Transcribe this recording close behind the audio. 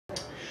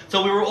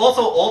So we were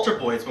also altar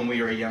boys when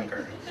we were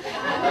younger.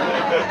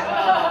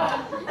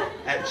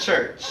 At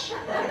church.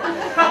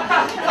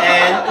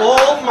 And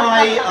all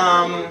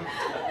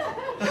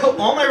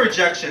my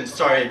rejection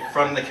started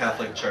from the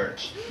Catholic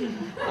Church.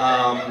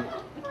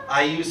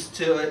 We used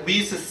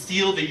to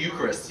steal the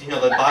Eucharist, you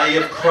know, the body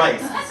of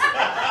Christ.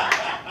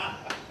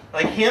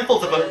 Like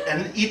handfuls of it,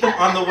 and eat them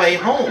on the way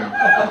home.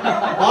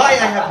 Why, I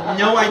have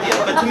no idea.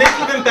 But to make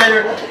it even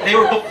better, they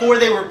were before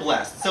they were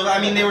blessed. So I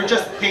mean, they were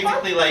just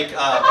basically like,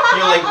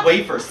 like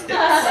wafer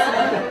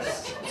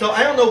sticks. So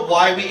I don't know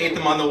why we ate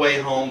them on the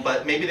way home,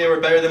 but maybe they were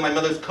better than my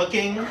mother's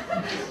cooking.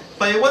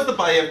 But it was the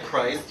body of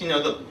Christ, you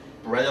know, the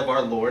bread of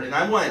our Lord, and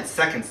I wanted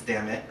seconds,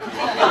 damn it.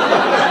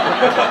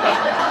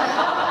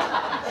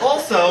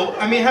 Also,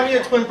 I mean, having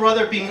a twin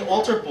brother being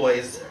altar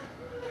boys,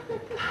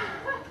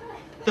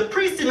 the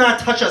priest did not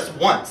touch us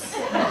once.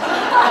 Who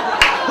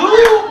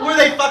were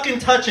they fucking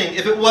touching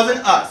if it wasn't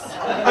us?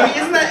 I mean,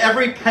 isn't that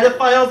every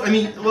pedophile's,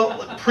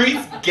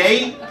 priest,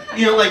 gay,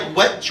 you know, like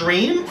wet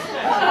dream?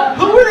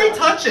 Who were they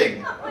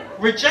touching?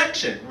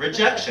 Rejection. Oh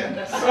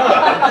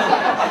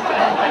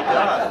my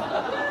God.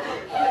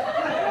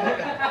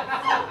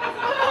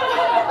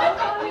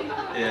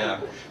 Yeah.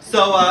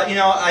 So,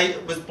 I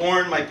was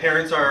born, my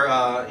parents are,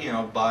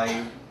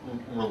 by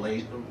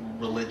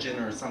religion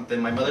or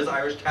something. My mother's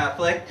Irish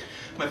Catholic.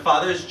 My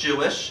father's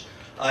Jewish.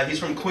 He's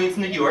from Queens,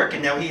 New York,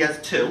 and now he has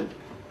two.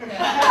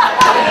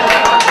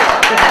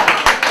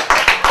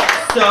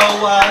 So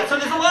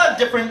there's a lot of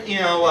different,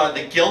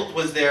 the guilt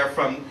was there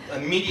from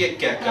immediate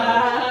get-go.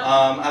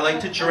 I like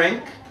to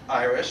drink,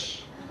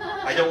 Irish.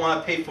 I don't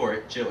want to pay for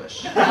it,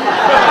 Jewish. Or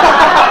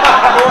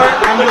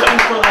I'm looking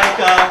for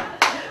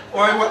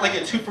or I want like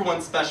a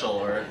 2-for-1 special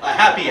or a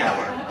happy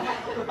hour.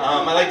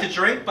 I like to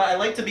drink, but I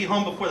like to be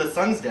home before the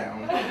sun's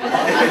down.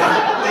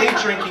 Day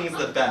drinking is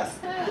the best.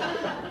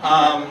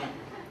 I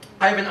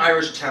have an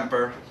Irish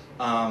temper,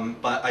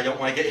 but I don't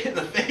want to get hit in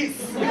the face.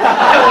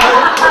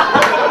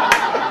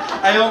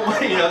 I don't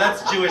want,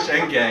 that's Jewish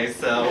and gay,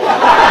 so.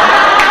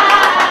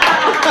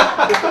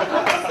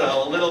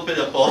 So a little bit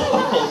of both.